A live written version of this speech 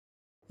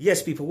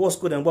Yes, people, what's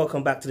good and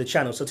welcome back to the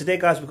channel. So today,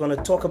 guys, we're going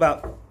to talk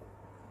about...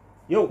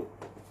 Yo!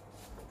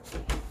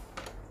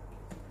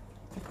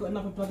 I've got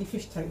another bloody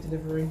fish tank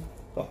delivery.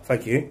 Oh,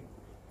 thank you.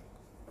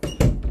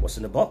 What's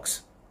in the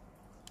box?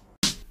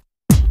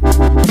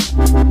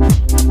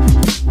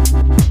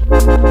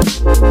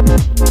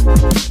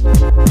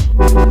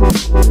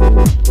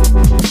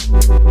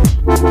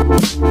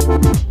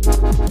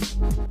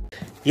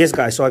 Yes,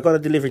 guys, so I got a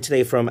delivery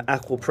today from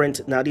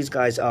Aqua-print. Now, these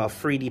guys are a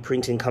 3D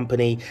printing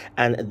company,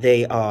 and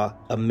they are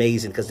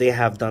amazing because they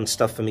have done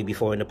stuff for me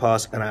before in the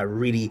past, and I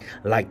really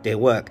like their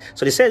work.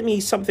 So they sent me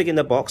something in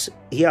the box.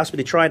 He asked me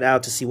to try it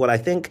out to see what I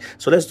think.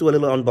 So let's do a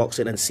little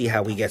unboxing and see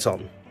how we get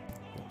on.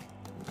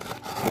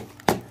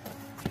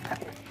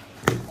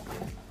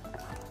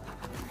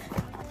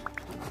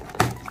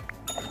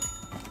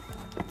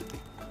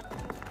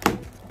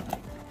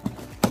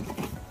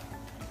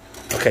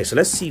 Okay, so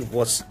let's see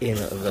what's in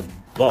the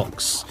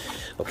box.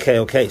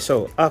 Okay,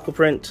 so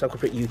Aqua-print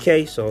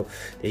UK. So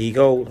there you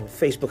go.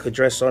 Facebook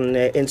address on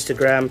there,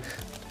 Instagram.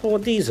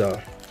 What these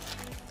are.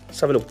 Let's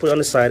have a look. Put it on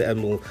the side,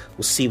 and we'll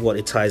see what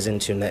it ties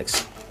into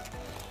next.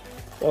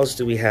 What else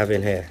do we have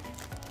in here?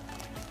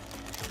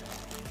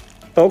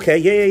 Okay,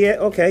 yeah.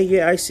 Okay,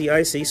 yeah, I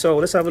see. So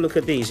let's have a look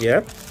at these.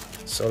 Yeah.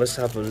 So let's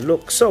have a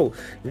look. So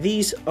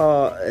these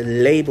are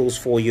labels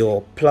for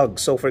your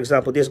plugs. So for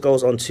example, this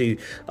goes onto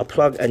a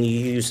plug, and you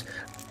use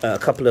a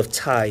couple of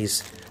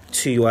ties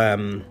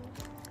to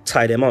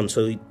tie them on.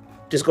 So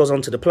this goes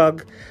onto the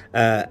plug,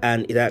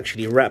 and it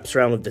actually wraps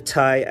around with the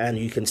tie, and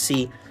you can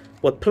see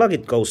what plug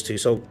it goes to.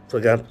 So for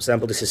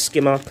example, this is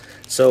skimmer.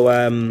 So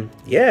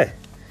yeah,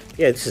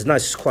 this is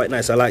nice. It's quite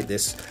nice. I like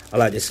this.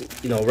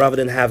 You know, rather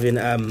than having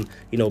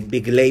you know,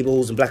 big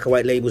labels and black and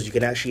white labels, you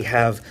can actually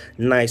have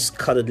nice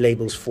colored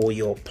labels for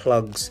your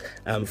plugs,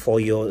 for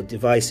your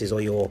devices,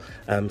 or your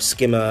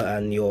skimmer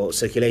and your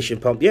circulation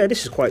pump. Yeah,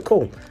 this is quite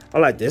cool. I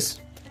like this.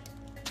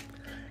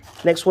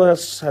 Next, what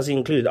else has he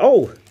included?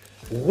 Oh,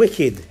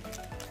 wicked.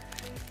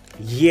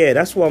 Yeah,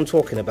 that's what I'm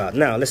talking about.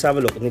 Now, let's have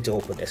a look. I need to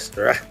open this.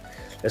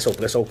 Let's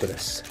open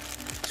this.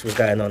 See what's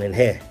going on in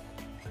here.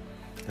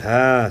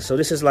 So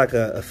this is like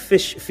a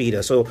fish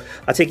feeder. So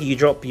I take it you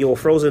drop your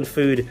frozen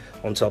food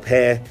on top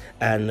here,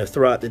 and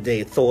throughout the day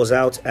it thaws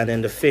out, and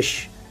then the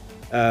fish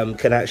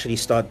can actually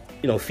start,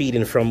 you know,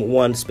 feeding from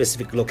one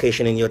specific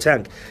location in your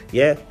tank.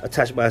 Yeah,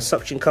 attached by a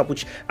suction cup,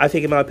 which I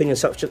think, in my opinion,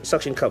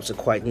 suction cups are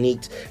quite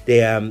neat. They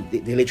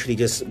literally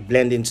just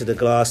blend into the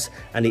glass,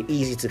 and they're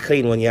easy to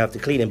clean when you have to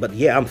clean them. But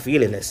yeah, I'm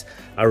feeling this.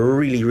 I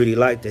really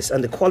like this,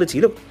 and the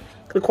quality. Look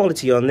at the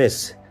quality on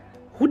this.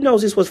 Who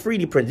knows this was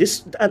 3D print?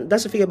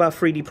 That's the thing about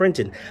 3D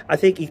printing. I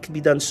think it can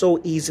be done so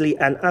easily,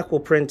 and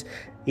Aqua-print,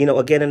 you know,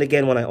 again and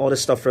again, when I order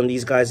stuff from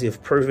these guys,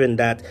 they've proven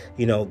that,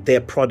 you know, their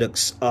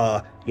products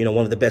are, you know,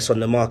 one of the best on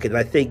the market. And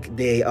I think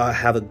they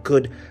have a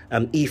good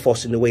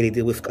ethos in the way they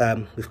deal with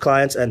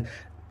clients. And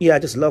yeah, I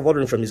just love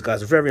ordering from these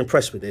guys. Very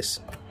impressed with this.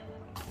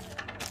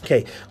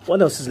 Okay,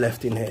 what else is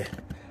left in here?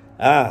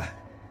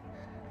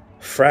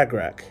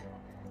 Fragrack.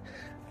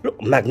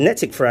 Look,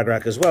 magnetic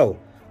Fragrack as well.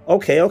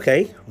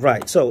 Okay,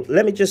 right. So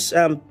let me just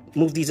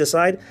move these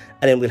aside,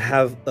 and then we'll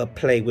have a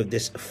play with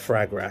this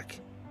Fragrack.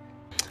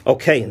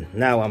 Okay,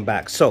 now I'm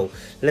back. So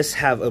let's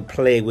have a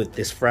play with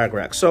this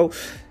Fragrack. So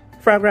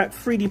Fragrack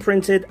 3D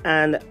printed,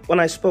 and when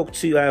I spoke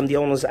to the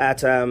owners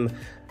at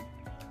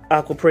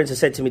Aqua-print, they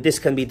said to me this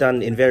can be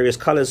done in various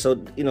colors.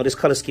 So, you know, this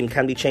color scheme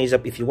can be changed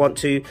up if you want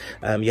to.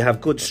 You have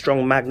good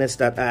strong magnets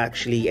that are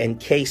actually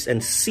encased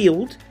and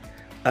sealed,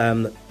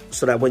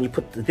 so that when you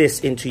put this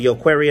into your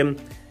aquarium,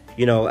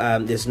 you know,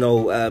 there's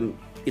no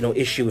you know,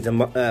 issue with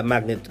the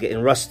magnet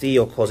getting rusty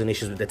or causing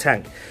issues with the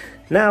tank.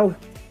 Now,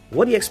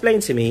 what he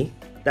explained to me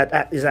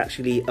that is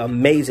actually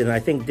amazing, and I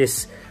think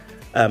this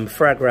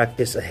Fragrack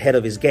is ahead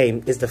of his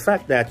game, is the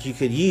fact that you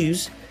could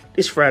use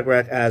this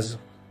Fragrack as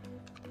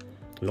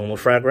normal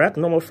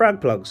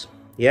frag plugs.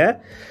 Yeah,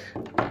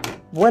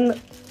 when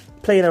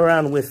playing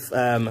around with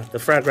the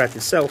Fragrack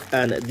itself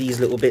and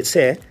these little bits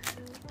here,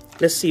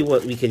 let's see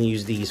what we can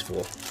use these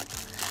for.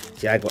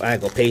 See, I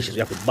got patience. We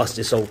have to bust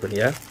this open.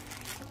 Yeah.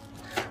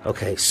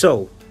 Okay,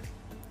 so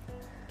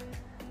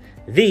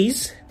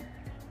these,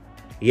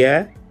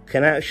 yeah,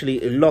 can actually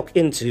lock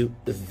into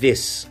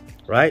this,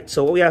 right?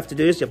 So what we have to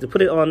do is you have to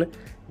put it on,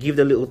 give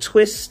it a little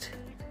twist,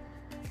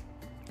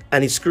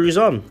 and it screws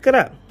on. Look at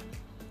that.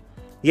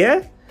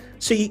 Yeah?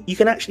 So you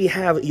can actually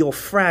have your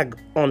frag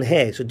on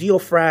here. So do your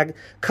frag,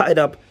 cut it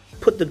up,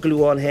 put the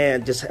glue on here,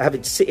 and just have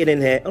it sitting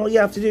in here. All you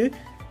have to do,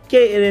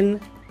 get it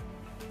in,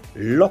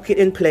 lock it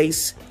in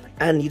place,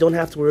 and you don't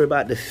have to worry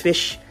about the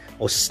fish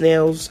or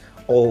snails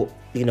or,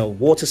 you know,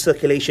 water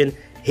circulation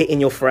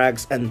hitting your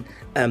frags and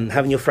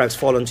having your frags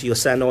fall onto your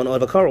sand or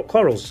other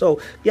corals.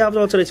 So you have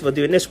an alternative for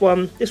doing this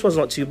one. This one's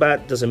not too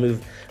bad. Doesn't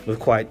move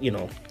quite, you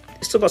know,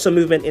 it's still got some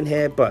movement in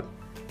here, but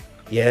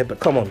yeah, but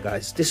come on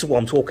guys, this is what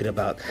I'm talking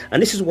about,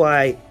 and this is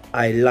why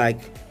I like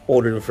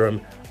ordering from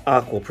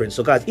Aqua-print.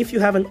 So guys, if you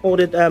haven't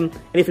ordered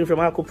anything from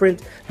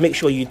Aqua-print, make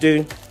sure you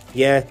do.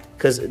 Yeah,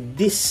 because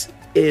this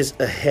is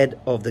ahead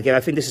of the game.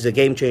 I think this is a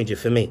game changer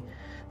for me.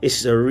 This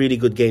is a really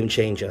good game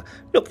changer.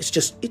 Look, it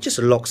just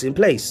locks in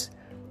place.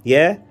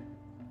 Yeah,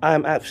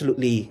 I'm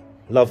absolutely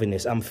loving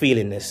this. I'm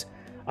feeling this.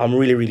 I'm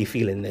really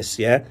feeling this.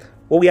 Yeah,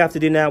 what we have to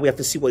do now, we have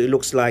to see what it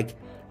looks like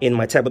in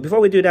my tag. But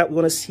before we do that, we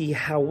want to see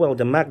how well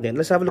the magnet.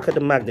 Let's have a look at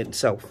the magnet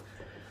itself.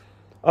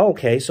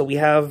 Okay, so we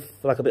have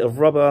like a bit of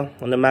rubber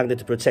on the magnet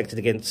to protect it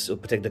against, or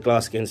protect the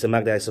glass against the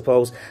magnet, I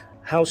suppose.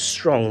 How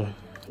strong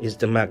is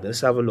the magnet?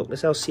 Let's have a look.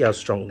 Let's see how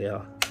strong they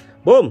are.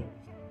 Boom.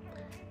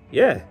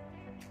 Yeah.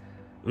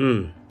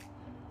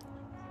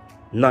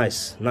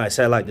 Nice.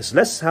 I like this.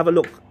 Let's have a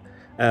look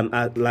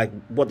at like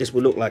what this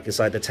will look like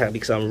inside the tank,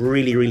 because I'm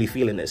really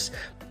feeling this.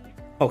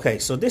 Okay,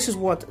 so this is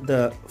what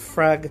the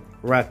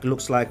Fragrack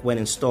looks like when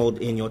installed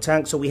in your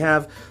tank. So we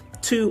have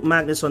 2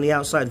 magnets on the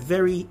outside,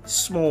 very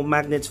small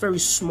magnets, very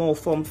small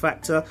form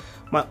factor.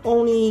 My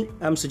only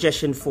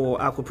suggestion for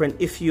Aqua-print,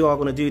 if you are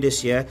going to do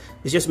this, yeah,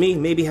 is just me.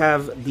 Maybe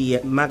have the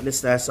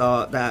magnets that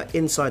are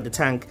inside the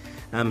tank,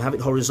 have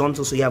it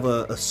horizontal, so you have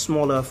a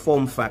smaller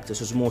form factor,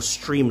 so it's more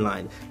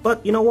streamlined.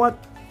 But you know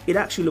what? It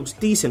actually looks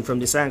decent from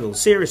this angle.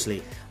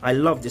 Seriously, I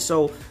love this.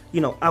 So, you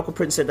know,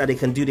 Aqua-print said that they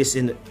can do this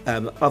in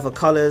other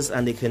colors,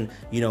 and they can,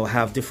 you know,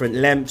 have different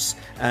lengths.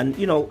 And,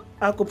 you know,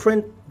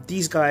 Aqua-print,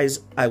 these guys,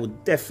 I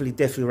would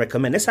definitely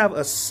recommend. Let's have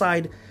a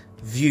side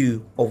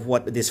view of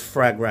what this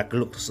Fragrack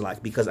looks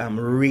like, because I'm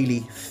really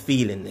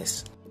feeling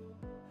this.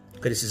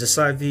 Okay, this is a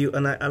side view,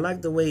 and I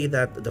like the way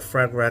that the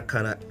Fragrack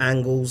kind of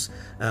angles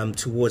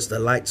towards the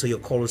light, so your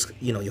corals,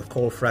 you know, your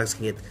coral frags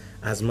can get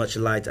as much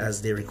light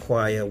as they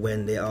require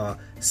when they are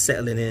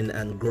settling in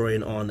and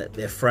growing on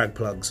their frag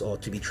plugs, or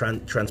to be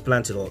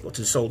transplanted or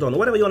to sold on, or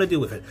whatever you want to do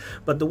with it.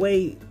 But the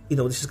way, you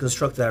know, this is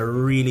constructed, I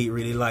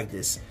really like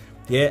this.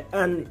 Yeah,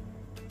 and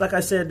like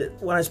I said,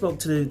 when I spoke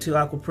to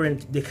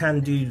Aqua-print, they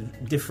can do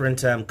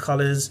different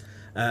colors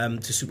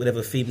to suit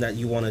whatever theme that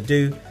you want to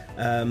do.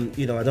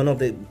 You know, I don't know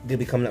if they'll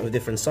be coming up with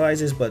different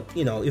sizes, but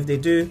you know, if they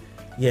do,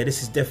 yeah,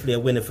 this is definitely a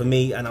winner for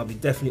me, and I'll be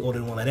definitely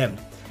ordering one of them.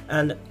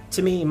 And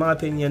to me, in my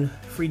opinion,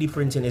 3D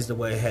printing is the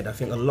way ahead. I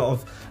think a lot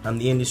of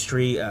the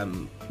industry,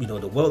 you know,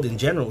 the world in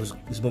general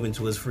is moving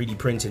towards 3D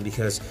printing,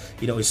 because,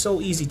 you know, it's so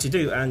easy to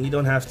do, and you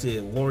don't have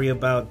to worry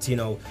about, you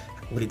know,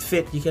 will it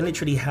fit. You can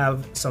literally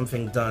have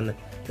something done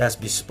that's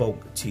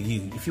bespoke to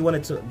you. If you want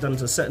it done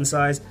to a certain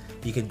size,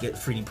 you can get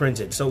 3D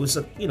printed. So it's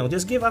you know,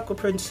 just give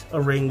Aqua-print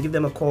a ring, give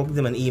them a call, give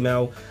them an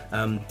email,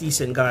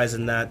 decent guys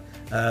and that,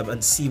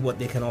 and see what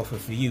they can offer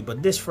for you.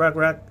 But this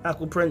Fragrack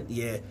Aqua-print,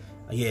 yeah,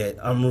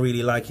 I'm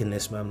really liking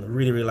this, man.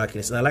 Really liking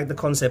this, and I like the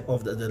concept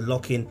of the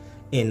locking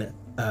in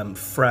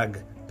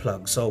frag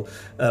plug. So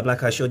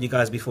like I showed you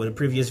guys before in the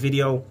previous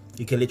video,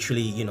 you can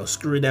literally, you know,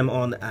 screw them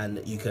on,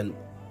 and you can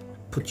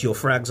put your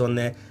frags on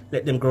there,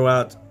 let them grow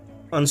out,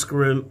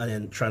 unscrew them, and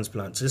then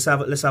transplant. So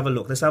let's have a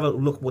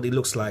look what it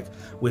looks like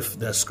with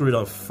the screwed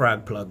on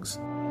frag plugs.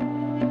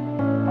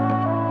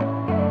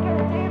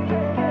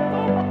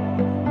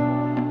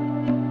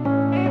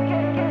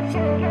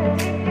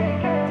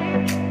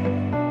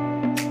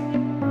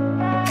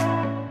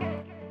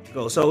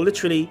 So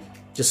literally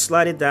just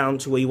slide it down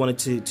to where you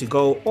want it to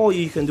go, or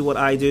you can do what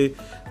I do,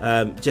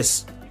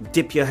 just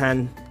dip your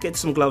hand, get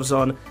some gloves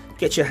on,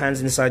 get your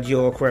hands inside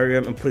your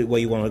aquarium and put it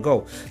where you want to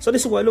go. So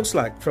this is what it looks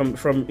like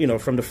from you know,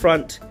 from the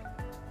front.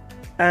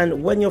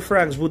 And when your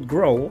frags would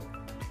grow,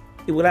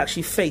 it will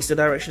actually face the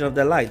direction of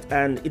the light,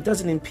 and it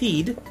doesn't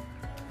impede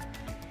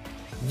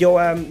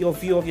your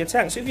view of your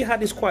tank. So if you had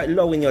this quite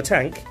low in your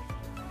tank,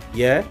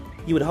 yeah,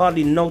 you would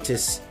hardly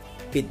notice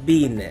it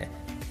being there.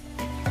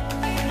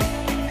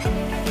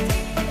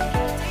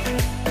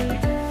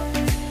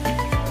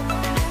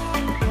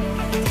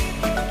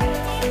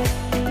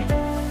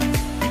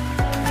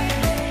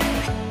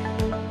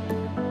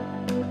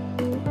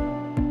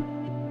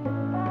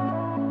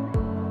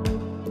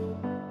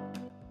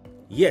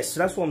 Yes,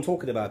 so that's what I'm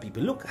talking about,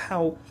 people. Look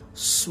how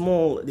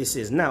small this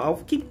is. Now,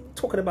 I'll keep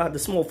talking about the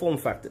small form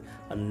factor.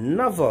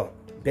 Another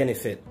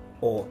benefit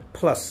or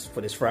plus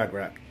for this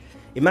Fragrack.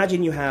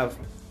 Imagine you have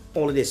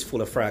all of this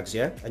full of frags,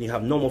 yeah? And you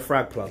have normal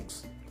frag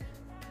plugs.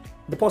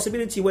 The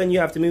possibility when you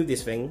have to move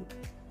this thing,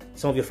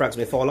 some of your frags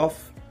may fall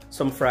off,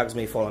 some frags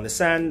may fall on the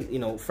sand, you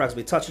know, frags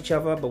may touch each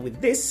other. But with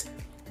this,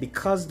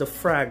 because the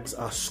frags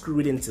are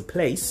screwed into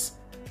place,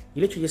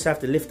 you literally just have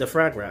to lift the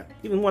Fragrack.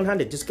 Even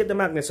one-handed, just get the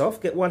magnets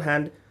off, get one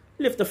hand,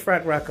 lift the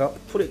Fragrack up,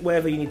 put it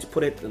wherever you need to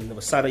put it, on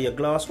the side of your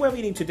glass, wherever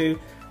you need to do,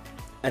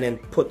 and then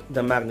put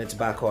the magnets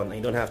back on. And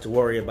you don't have to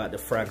worry about the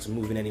frags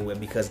moving anywhere,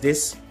 because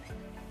this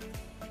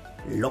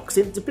locks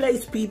into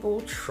place,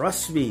 people.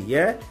 Trust me,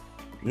 yeah?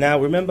 Now,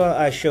 remember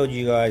I showed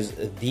you guys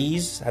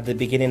these at the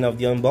beginning of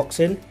the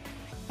unboxing?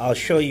 I'll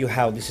show you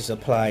how this is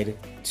applied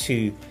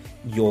to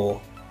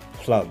your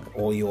plug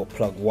or your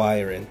plug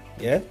wiring,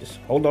 yeah? Just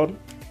hold on.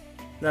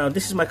 Now,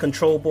 this is my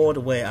control board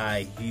where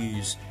I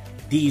use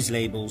these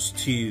labels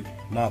to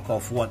mark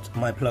off what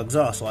my plugs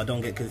are so I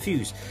don't get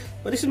confused.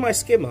 But this is my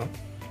skimmer.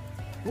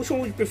 Which one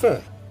would you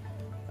prefer?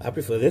 I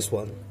prefer this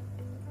one.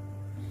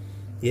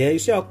 Yeah, you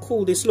see how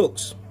cool this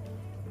looks?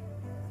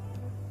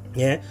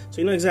 Yeah,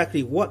 so you know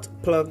exactly what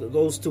plug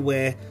goes to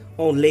where,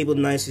 all labeled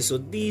nicely. So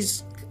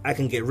these I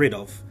can get rid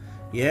of.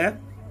 Yeah,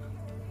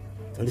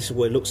 and this is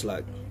what it looks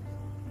like.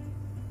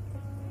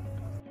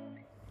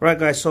 Right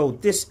guys, so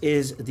this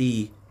is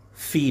the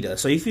feeder.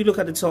 So if you look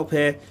at the top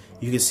here,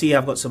 you can see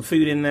I've got some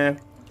food in there,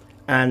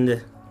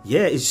 and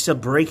yeah, it's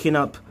just breaking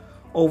up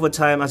over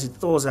time as it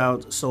thaws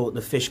out so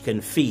the fish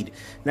can feed.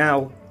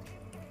 Now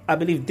I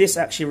believe this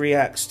actually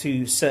reacts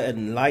to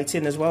certain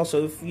lighting as well.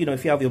 So if you know,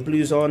 if you have your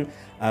blues on,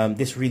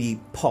 this really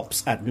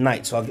pops at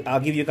night. So I'll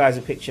give you guys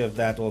a picture of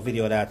that or a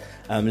video of that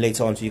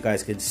later on so you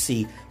guys can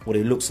see what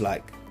it looks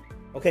like.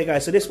 Okay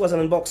guys, so this was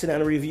an unboxing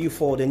and a review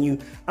for the new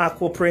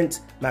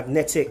Aqua-print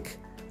magnetic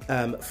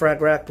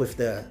Fragrack with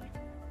the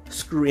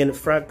screw-in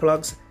frag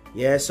plugs.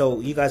 Yeah, so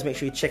you guys make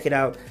sure you check it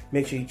out.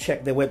 Make sure you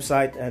check their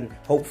website, and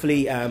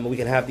hopefully we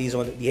can have these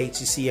on the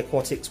HTC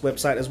Aquatics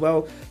website as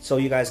well. So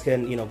you guys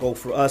can, you know, go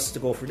through us to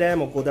go through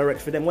them, or go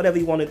direct for them, whatever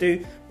you want to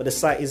do. But the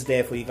site is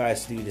there for you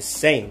guys to do the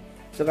same.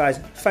 So guys,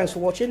 thanks for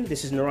watching.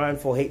 This is Narayan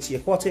for HTC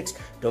Aquatics.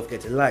 Don't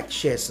forget to like,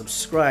 share,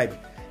 subscribe.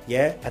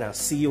 Yeah, and I'll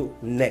see you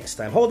next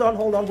time. Hold on,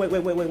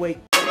 wait.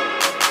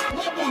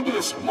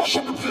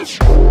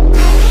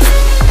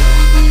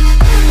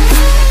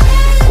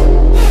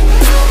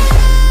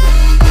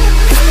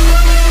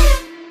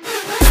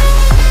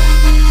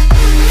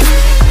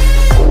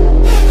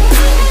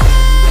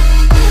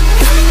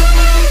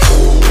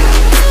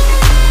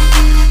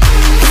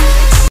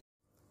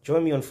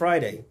 Join me on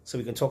Friday so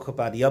we can talk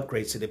about the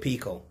upgrades to the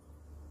Pico.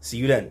 See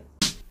you then.